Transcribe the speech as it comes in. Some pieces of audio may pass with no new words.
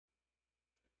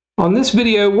On this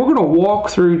video, we're going to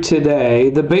walk through today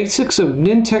the basics of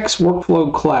Nintex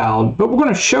Workflow Cloud, but we're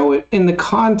going to show it in the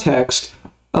context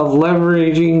of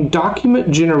leveraging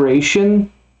document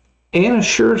generation and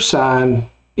AssureSign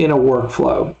in a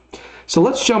workflow. So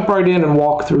let's jump right in and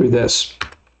walk through this.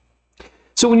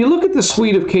 So when you look at the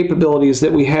suite of capabilities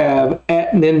that we have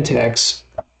at Nintex,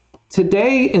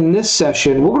 today in this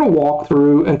session, we're going to walk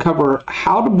through and cover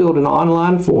how to build an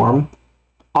online form,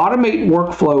 automate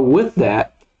workflow with that.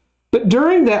 But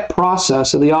during that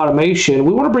process of the automation,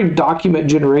 we want to bring document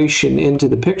generation into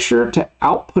the picture to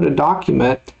output a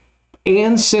document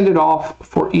and send it off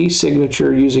for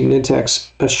e-signature using Nintex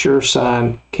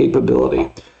AssureSign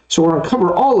capability. So we're going to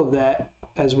cover all of that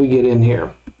as we get in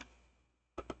here.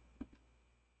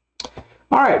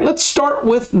 All right, let's start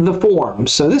with the form.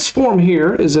 So this form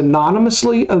here is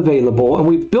anonymously available, and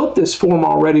we've built this form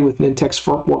already with Nintex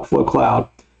Workflow Cloud.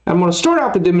 I'm going to start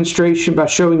out the demonstration by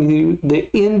showing you the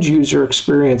end user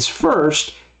experience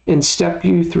first and step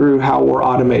you through how we're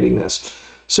automating this.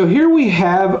 So here we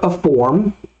have a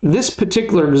form. This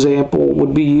particular example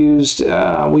would be used,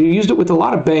 we used it with a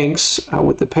lot of banks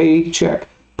with the Paycheck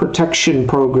Protection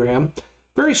Program.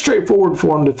 Very straightforward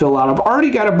form to fill out. I've already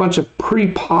got a bunch of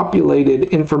pre-populated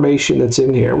information that's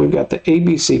in here. We've got the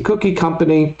ABC Cookie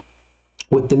Company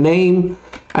with the name.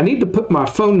 I need to put my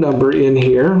phone number in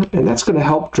here, and that's going to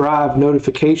help drive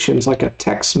notifications like a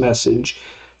text message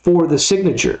for the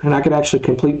signature, and I can actually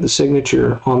complete the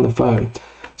signature on the phone.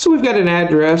 So we've got an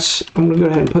address. I'm going to go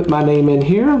ahead and put my name in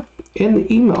here and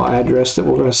the email address that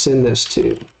we're going to send this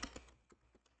to.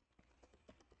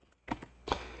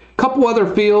 A couple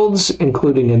other fields,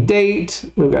 including a date.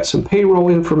 We've got some payroll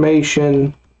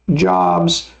information,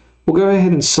 jobs. We'll go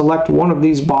ahead and select one of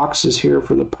these boxes here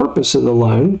for the purpose of the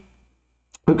loan.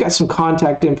 We've got some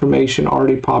contact information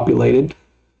already populated.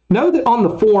 Note that on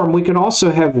the form, we can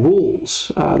also have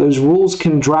rules. Those rules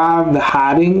can drive the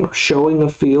hiding or showing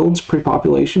of fields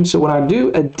pre-population. So when I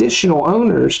do additional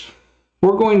owners,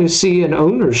 we're going to see an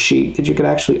owner's sheet that you could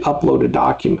actually upload a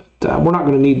document. We're not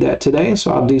going to need that today,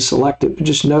 so I'll deselect it, but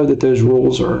just know that those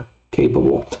rules are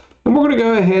capable. And we're going to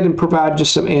go ahead and provide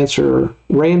just some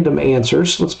random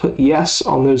answers. Let's put yes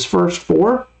on those first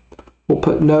four. We'll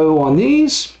put no on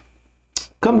these.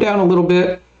 Come down a little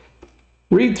bit,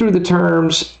 read through the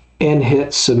terms, and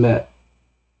hit submit.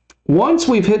 Once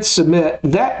we've hit submit,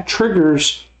 that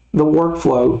triggers the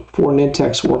workflow for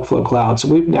Nintex Workflow Cloud. So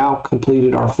we've now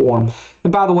completed our form.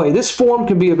 And by the way, this form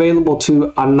can be available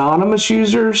to anonymous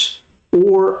users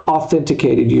or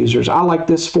authenticated users. I like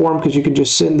this form because you can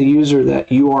just send the user that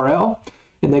URL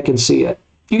and they can see it.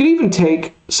 You can even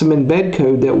take some embed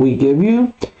code that we give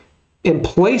you and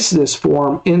place this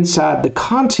form inside the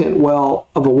content well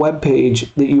of a web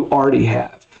page that you already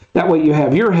have. That way you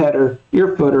have your header,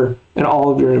 your footer, and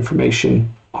all of your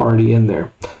information already in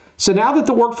there. So now that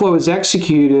the workflow is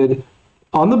executed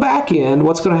on the back end,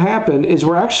 what's going to happen is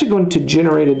we're actually going to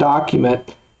generate a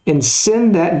document and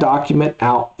send that document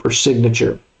out for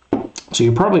signature. So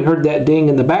you probably heard that ding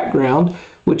in the background,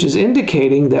 which is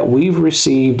indicating that we've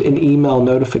received an email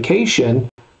notification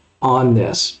on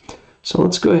this. So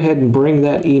let's go ahead and bring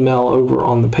that email over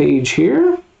on the page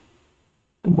here,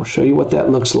 and we'll show you what that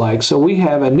looks like. So we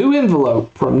have a new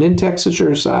envelope from Nintex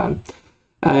AssureSign,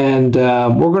 and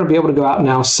we're going to be able to go out and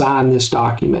now sign this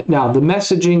document. Now, the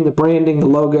messaging, the branding, the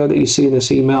logo that you see in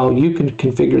this email, you can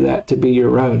configure that to be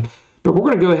your own. But we're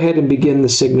going to go ahead and begin the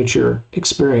signature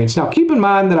experience. Now, keep in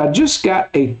mind that I just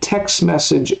got a text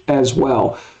message as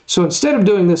well. So instead of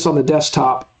doing this on the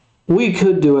desktop, we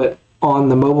could do it on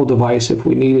the mobile device if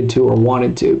we needed to or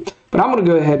wanted to. But I'm going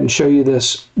to go ahead and show you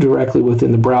this directly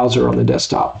within the browser on the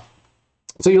desktop.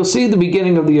 So you'll see the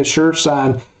beginning of the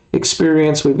AssureSign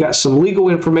experience. We've got some legal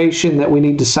information that we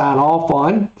need to sign off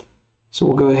on. So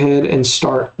we'll go ahead and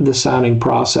start the signing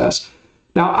process.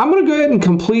 Now I'm going to go ahead and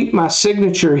complete my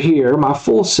signature here, my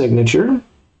full signature.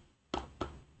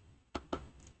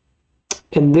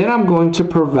 And then I'm going to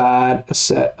provide a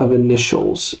set of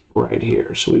initials right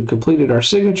here. So we've completed our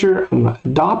signature. I'm going to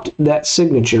adopt that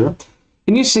signature.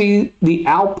 And you see the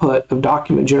output of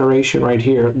document generation right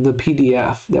here, the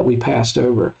PDF that we passed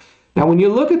over. Now, when you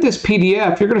look at this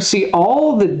PDF, you're going to see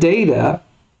all the data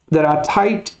that I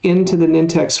typed into the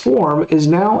Nintex form is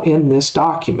now in this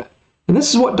document. And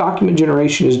this is what document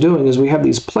generation is doing, is we have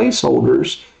these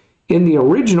placeholders in the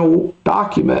original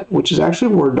document, which is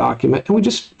actually a Word document, and we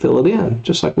just fill it in,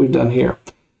 just like we've done here.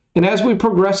 And as we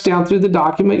progress down through the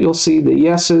document, you'll see the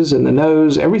yeses and the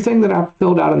nos. Everything that I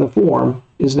filled out in the form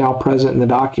is now present in the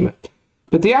document.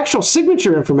 But the actual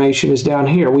signature information is down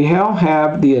here. We now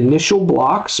have the initial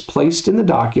blocks placed in the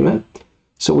document,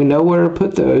 so we know where to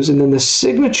put those, and then the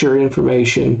signature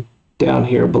information down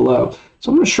here below.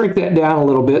 So I'm going to shrink that down a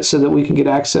little bit so that we can get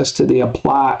access to the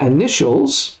apply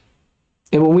initials.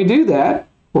 And when we do that,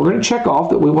 we're going to check off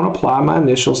that we want to apply my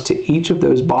initials to each of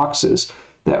those boxes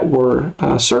that we're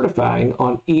certifying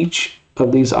on each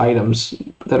of these items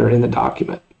that are in the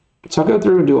document. So I'll go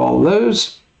through and do all of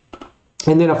those,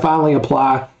 and then I'll finally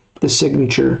apply the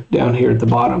signature down here at the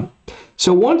bottom.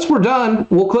 So once we're done,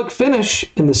 we'll click finish,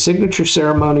 and the signature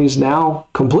ceremony is now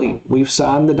complete. We've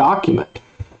signed the document.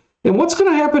 And what's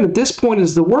going to happen at this point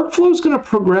is the workflow is going to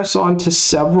progress on to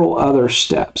several other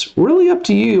steps. Really up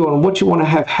to you on what you want to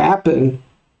have happen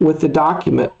with the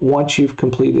document once you've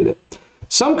completed it.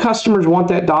 Some customers want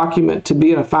that document to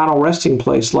be in a final resting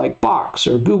place like Box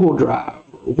or Google Drive,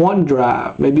 or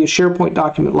OneDrive, maybe a SharePoint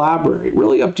document library.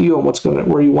 Really up to you on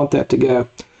where you want that to go.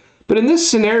 But in this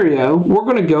scenario, we're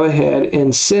going to go ahead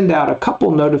and send out a couple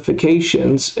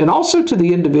notifications, and also to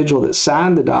the individual that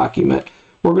signed the document,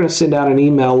 we're going to send out an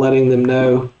email letting them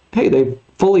know, hey, they've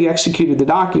fully executed the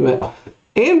document,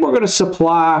 and we're going to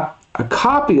supply a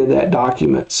copy of that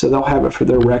document so they'll have it for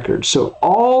their records. So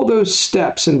all those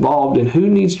steps involved in who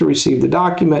needs to receive the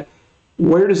document,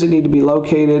 where does it need to be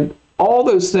located, all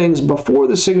those things before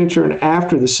the signature and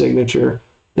after the signature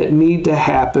that need to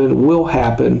happen will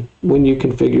happen when you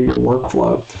configure your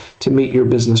workflow to meet your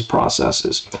business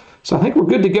processes. So I think we're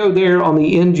good to go there on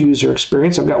the end user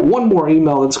experience. I've got one more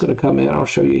email that's going to come in. I'll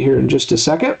show you here in just a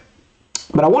second.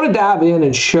 But I want to dive in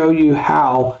and show you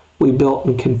how we built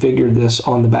and configured this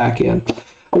on the back end.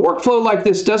 A workflow like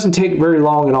this doesn't take very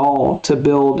long at all to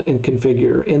build and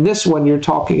configure. In this one, you're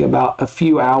talking about a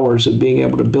few hours of being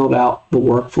able to build out the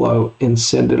workflow and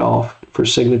send it off for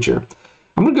signature.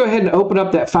 I'm going to go ahead and open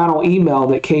up that final email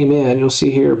that came in. You'll see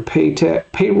here,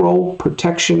 payroll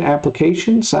protection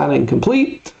application, signing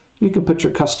complete. You can put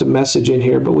your custom message in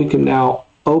here, but we can now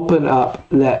open up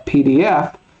that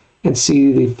PDF and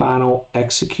see the final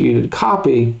executed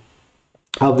copy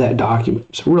of that document.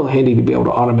 It's real handy to be able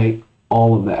to automate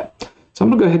all of that. So I'm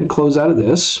going to go ahead and close out of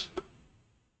this.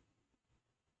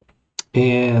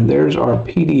 And there's our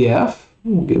PDF.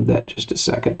 We'll give that just a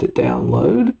second to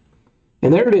download.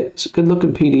 And there it is, good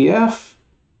looking PDF.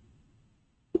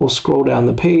 We'll scroll down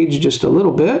the page just a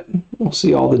little bit. We'll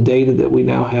see all the data that we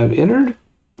now have entered.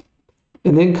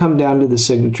 And then come down to the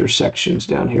signature sections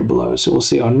down here below. So we'll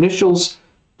see our initials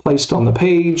placed on the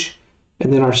page,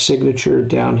 and then our signature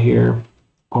down here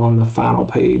on the final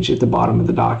page at the bottom of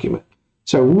the document.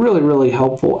 So really, really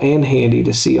helpful and handy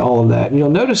to see all of that. And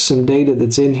you'll notice some data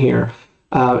that's in here,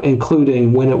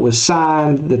 including when it was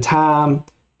signed, the time,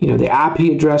 the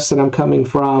IP address that I'm coming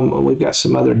from, and we've got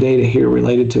some other data here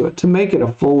related to it to make it a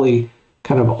fully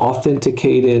kind of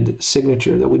authenticated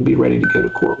signature that we'd be ready to go to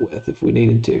court with if we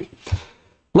needed to.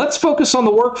 Let's focus on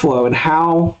the workflow and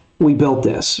how we built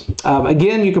this.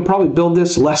 Again, you could probably build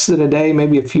this less than a day,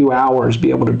 maybe a few hours, be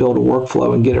able to build a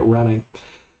workflow and get it running.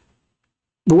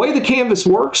 The way the canvas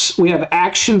works, we have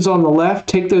actions on the left.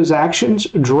 Take those actions,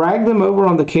 drag them over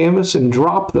on the canvas and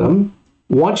drop them.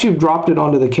 Once you've dropped it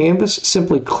onto the canvas,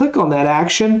 simply click on that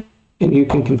action and you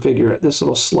can configure it. This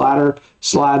little slider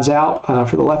slides out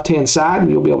for the left-hand side,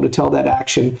 and you'll be able to tell that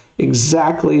action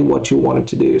exactly what you want it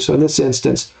to do. So in this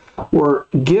instance, we're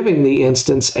giving the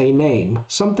instance a name,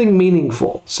 something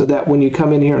meaningful, so that when you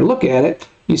come in here and look at it,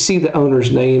 you see the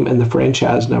owner's name and the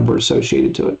franchise number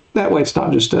associated to it. That way it's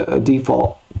not just a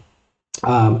default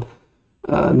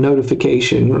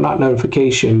notification, or not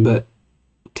notification, but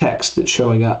text that's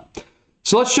showing up.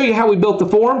 So let's show you how we built the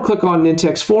form. Click on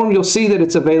Nintex form. You'll see that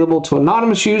it's available to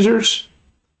anonymous users,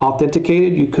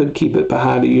 authenticated. You could keep it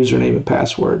behind a username and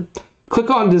password.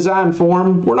 Click on design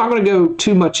form. We're not going to go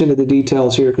too much into the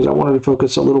details here because I wanted to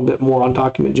focus a little bit more on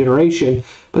document generation,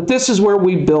 but this is where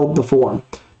we build the form.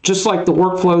 Just like the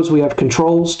workflows, we have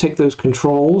controls. Take those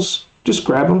controls, just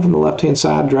grab them from the left-hand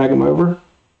side, drag them over,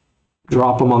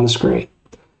 drop them on the screen.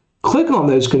 Click on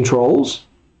those controls,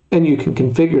 and you can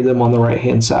configure them on the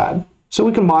right-hand side. So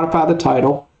we can modify the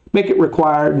title, make it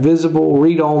required, visible,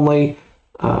 read-only,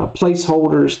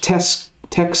 placeholders,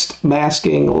 text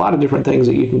masking, a lot of different things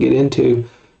that you can get into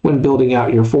when building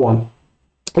out your form,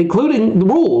 including the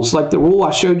rules, like the rule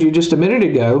I showed you just a minute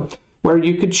ago, where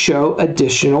you could show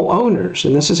additional owners.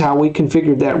 And this is how we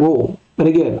configured that rule. And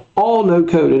again, all no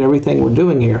code and everything we're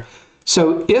doing here.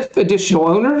 So if additional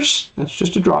owners, that's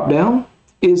just a drop down,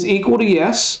 is equal to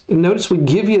yes, and notice we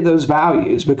give you those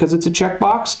values because it's a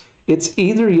checkbox. It's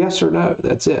either yes or no.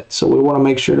 That's it. So we want to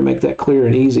make sure to make that clear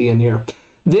and easy in here.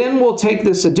 Then we'll take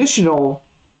this additional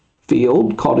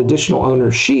field called additional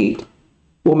owner sheet.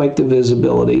 We'll make the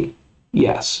visibility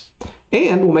yes.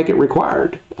 And we'll make it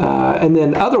required. And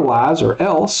then otherwise or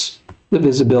else, the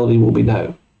visibility will be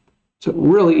no. So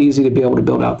really easy to be able to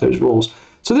build out those rules.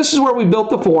 So this is where we built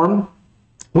the form.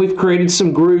 We've created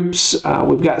some groups.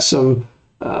 We've got some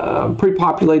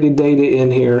pre-populated data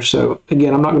in here. So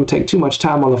again, I'm not going to take too much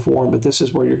time on the form, but this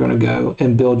is where you're going to go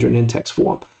and build your Nintex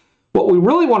form. What we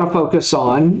really want to focus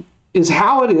on is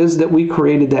how it is that we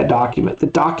created that document, the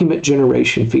document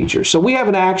generation feature. So we have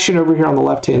an action over here on the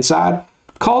left-hand side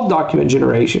called document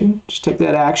generation. Just take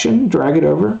that action, drag it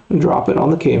over, and drop it on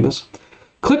the canvas.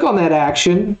 Click on that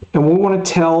action, and we want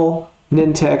to tell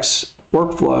Nintex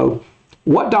workflow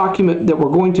what document that we're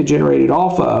going to generate it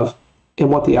off of and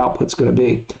what the output's going to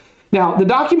be. Now, the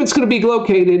document's going to be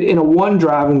located in a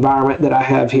OneDrive environment that I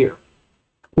have here.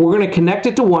 We're going to connect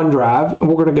it to OneDrive, and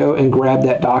we're going to go and grab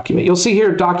that document. You'll see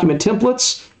here document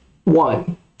templates,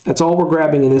 1. That's all we're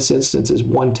grabbing in this instance is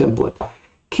 1 template.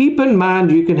 Keep in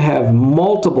mind you can have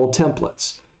multiple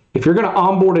templates. If you're going to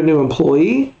onboard a new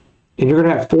employee and you're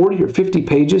going to have 40 or 50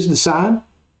 pages to sign,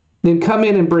 then come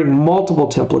in and bring multiple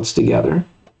templates together.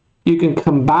 You can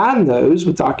combine those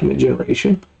with document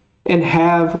generation and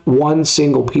have one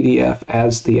single PDF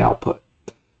as the output.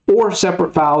 Or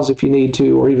separate files if you need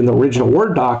to, or even the original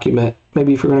Word document,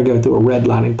 maybe if you're going to go through a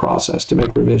redlining process to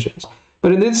make revisions.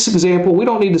 But in this example, we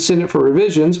don't need to send it for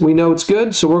revisions. We know it's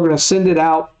good, so we're going to send it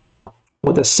out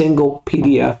with a single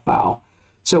PDF file.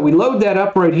 So we load that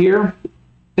up right here,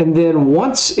 and then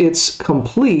once it's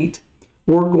complete,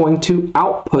 we're going to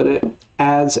output it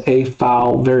as a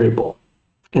file variable.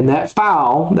 And that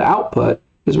file, the output,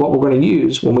 is what we're going to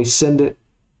use when we send it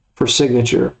for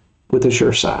signature with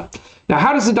AssureSign. Now,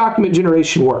 how does the document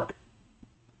generation work?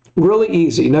 Really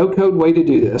easy, no code way to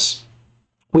do this.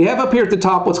 We have up here at the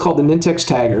top what's called the Nintex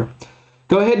tagger.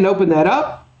 Go ahead and open that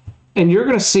up, and you're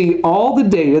going to see all the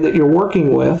data that you're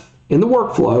working with in the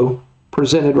workflow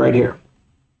presented right here.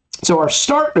 So our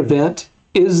start event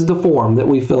is the form that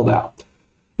we filled out.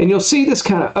 And you'll see this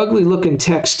kind of ugly looking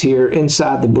text here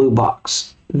inside the blue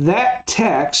box. That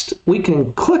text, we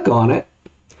can click on it.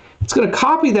 It's going to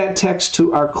copy that text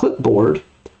to our clipboard.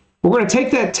 We're going to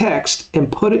take that text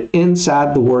and put it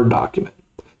inside the Word document.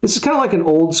 This is kind of like an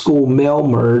old school mail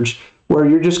merge where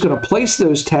you're just going to place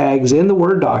those tags in the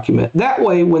Word document. That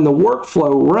way, when the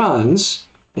workflow runs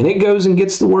and it goes and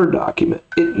gets the Word document,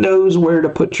 it knows where to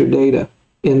put your data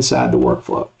inside the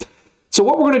workflow. So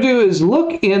what we're going to do is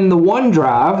look in the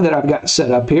OneDrive that I've got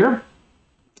set up here.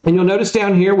 And you'll notice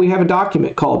down here we have a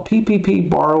document called PPP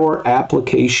Borrower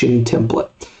Application Template.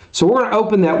 So we're going to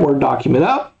open that Word document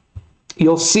up.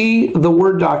 You'll see the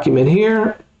Word document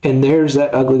here, and there's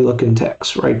that ugly looking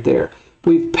text right there.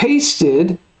 We've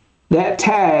pasted that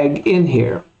tag in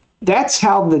here. That's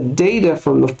how the data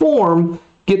from the form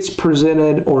gets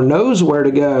presented or knows where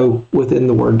to go within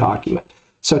the Word document.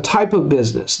 So type of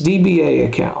business, DBA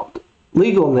account,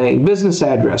 legal name, business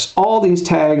address, all these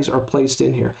tags are placed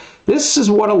in here. This is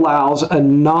what allows a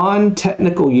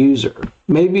non-technical user,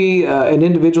 maybe an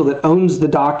individual that owns the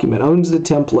document, owns the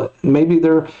template, maybe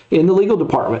they're in the legal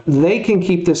department, they can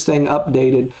keep this thing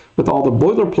updated with all the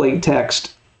boilerplate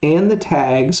text and the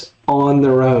tags on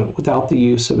their own without the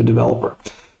use of a developer.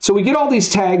 So we get all these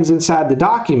tags inside the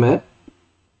document,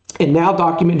 and now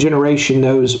document generation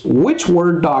knows which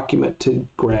Word document to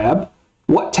grab,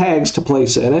 what tags to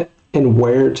place in it, and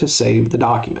where to save the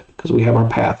document, because we have our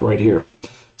path right here.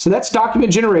 So that's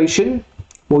document generation.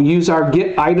 We'll use our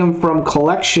get item from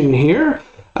collection here.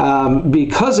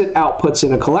 Because it outputs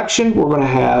in a collection, we're going to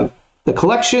have the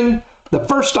collection. The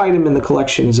first item in the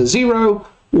collection is a 0.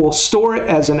 We'll store it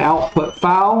as an output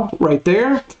file right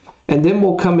there, and then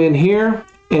we'll come in here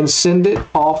and send it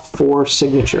off for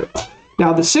signature.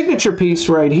 Now the signature piece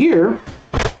right here,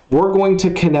 we're going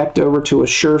to connect over to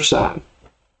AssureSign.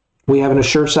 We have an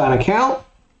AssureSign account,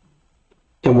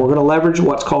 and we're going to leverage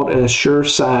what's called an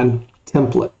AssureSign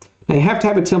template. Now you have to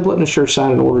have a template in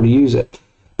AssureSign in order to use it.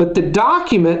 But the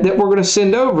document that we're going to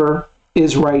send over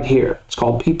is right here. It's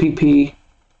called PPP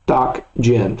Doc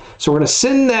Gen. So we're going to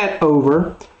send that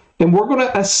over, and we're going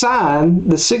to assign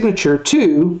the signature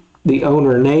to the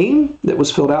owner name that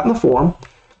was filled out in the form,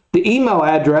 the email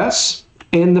address,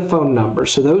 and the phone number.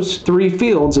 So those 3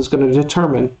 fields is going to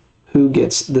determine who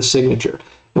gets the signature.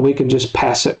 And we can just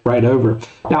pass it right over.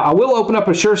 Now, I will open up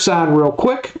AssureSign real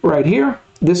quick right here.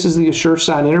 This is the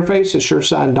AssureSign interface,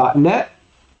 AssureSign.net.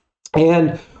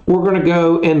 And we're going to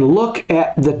go and look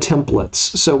at the templates.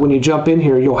 So when you jump in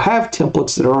here, you'll have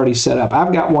templates that are already set up.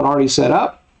 I've got one already set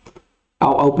up.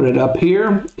 I'll open it up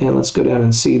here, and let's go down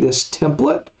and see this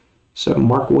template. So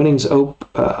Mark Winnings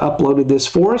uploaded this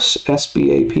for us,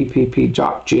 SBA PPP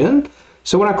Doc Gen.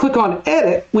 So when I click on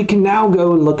Edit, we can now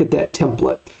go and look at that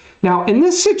template. Now, in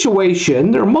this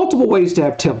situation, there are multiple ways to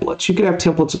have templates. You could have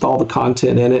templates with all the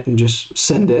content in it and just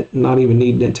send it and not even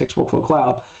need Nintex Workflow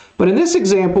Cloud. But in this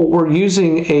example, we're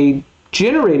using a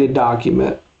generated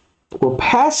document. We're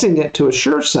passing it to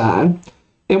AssureSign,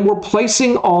 and we're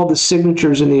placing all the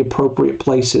signatures in the appropriate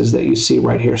places that you see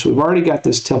right here. So we've already got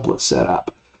this template set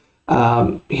up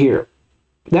here.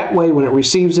 That way, when it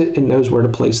receives it, it knows where to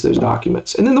place those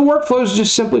documents. And then the workflow is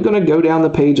just simply going to go down the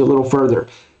page a little further.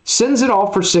 Sends it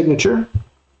off for signature.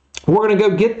 We're going to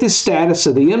go get the status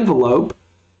of the envelope,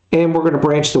 and we're going to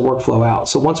branch the workflow out.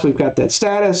 So once we've got that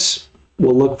status,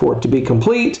 we'll look for it to be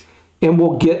complete, and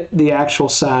we'll get the actual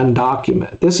signed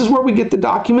document. This is where we get the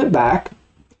document back,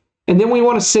 and then we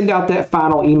want to send out that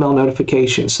final email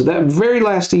notification. So that very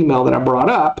last email that I brought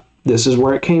up, this is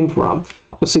where it came from.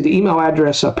 You'll see the email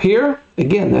address up here.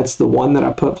 Again, that's the one that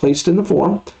I placed in the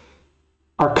form.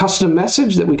 Our custom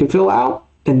message that we can fill out,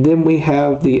 and then we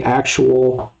have the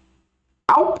actual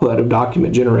output of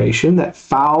document generation, that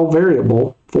file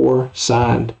variable for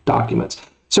signed documents.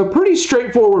 So pretty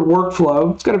straightforward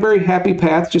workflow. It's got a very happy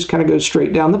path, just kind of goes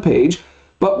straight down the page,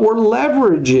 but we're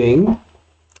leveraging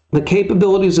the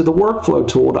capabilities of the workflow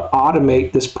tool to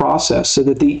automate this process so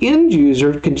that the end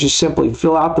user can just simply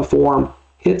fill out the form,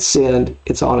 hit send,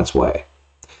 it's on its way.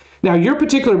 Now, your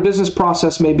particular business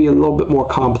process may be a little bit more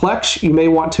complex. You may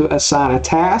want to assign a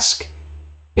task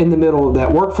in the middle of that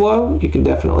workflow. You can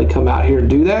definitely come out here and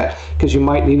do that because you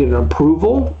might need an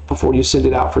approval before you send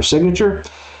it out for signature.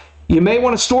 You may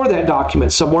want to store that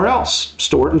document somewhere else.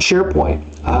 Store it in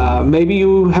SharePoint. Maybe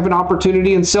you have an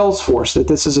opportunity in Salesforce that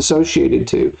this is associated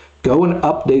to. Go and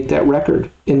update that record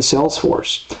in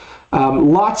Salesforce.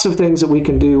 Lots of things that we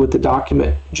can do with the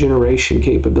document generation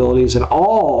capabilities and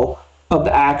all of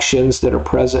the actions that are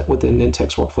present within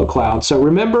Nintex Workflow Cloud. So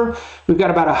remember, we've got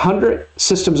about 100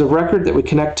 systems of record that we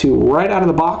connect to right out of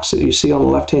the box that you see on the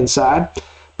left-hand side.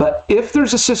 But if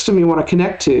there's a system you want to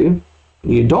connect to,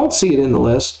 you don't see it in the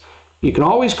list, you can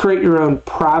always create your own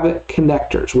private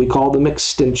connectors. We call them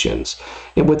extensions.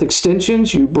 And with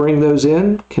extensions, you bring those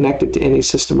in, connect it to any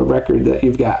system of record that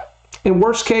you've got. In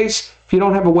worst case, if you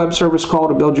don't have a web service call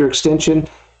to build your extension,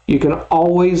 you can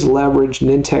always leverage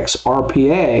Nintex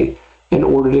RPA in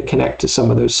order to connect to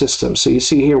some of those systems. So you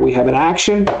see here we have an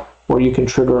action where you can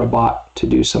trigger a bot to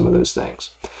do some of those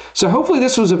things. So hopefully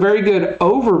this was a very good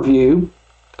overview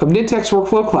of Nintex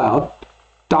Workflow Cloud,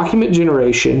 document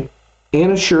generation,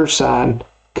 and AssureSign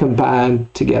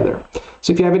combined together.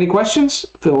 So if you have any questions,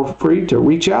 feel free to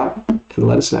reach out and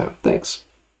let us know. Thanks.